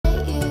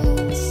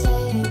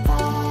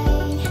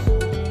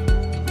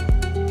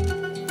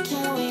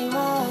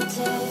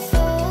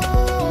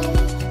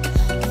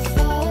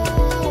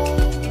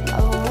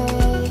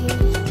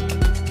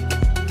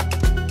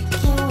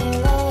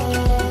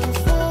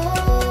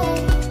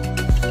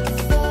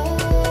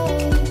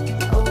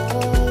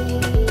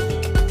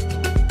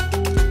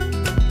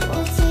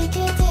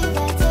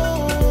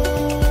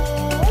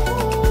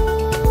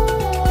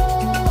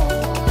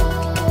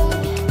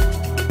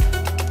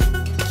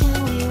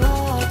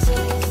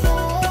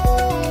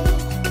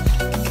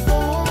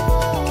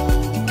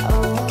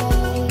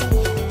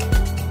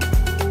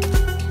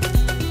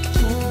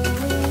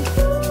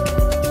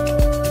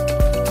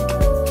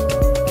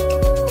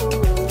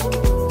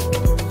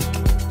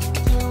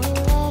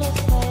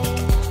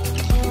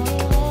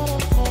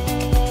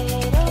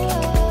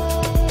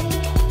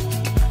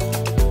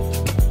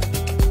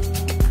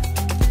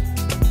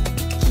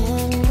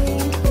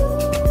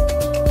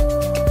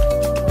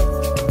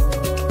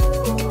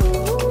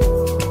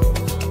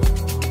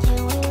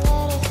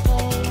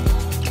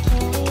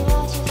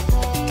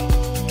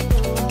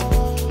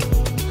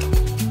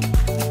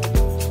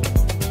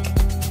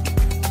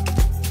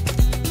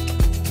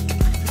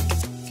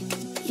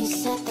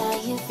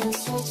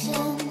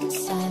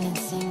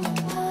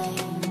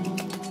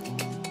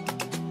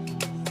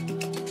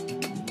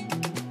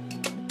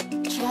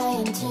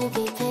to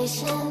be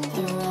patient,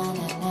 but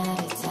running out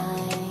of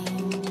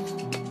time.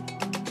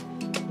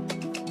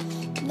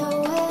 No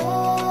way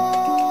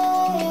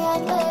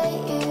I'd let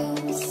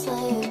you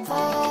slip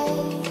by.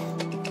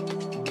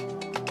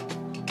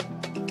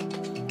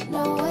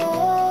 No way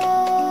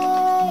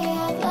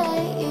I'd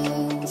let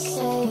you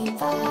say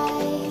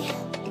bye.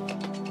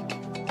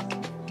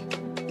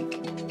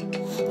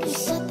 You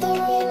said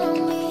there ain't no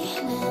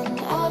meaning,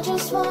 I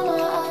just wanna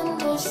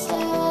understand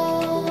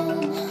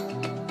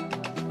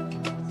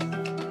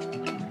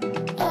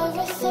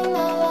everything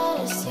that led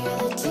us here,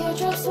 the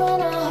teardrops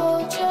when I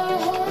hold your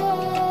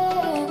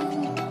hand.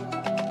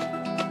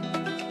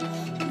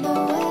 No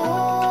way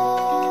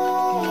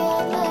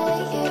I'd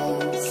let you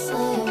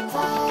slip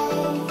by.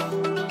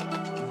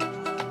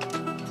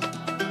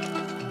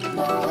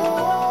 No way.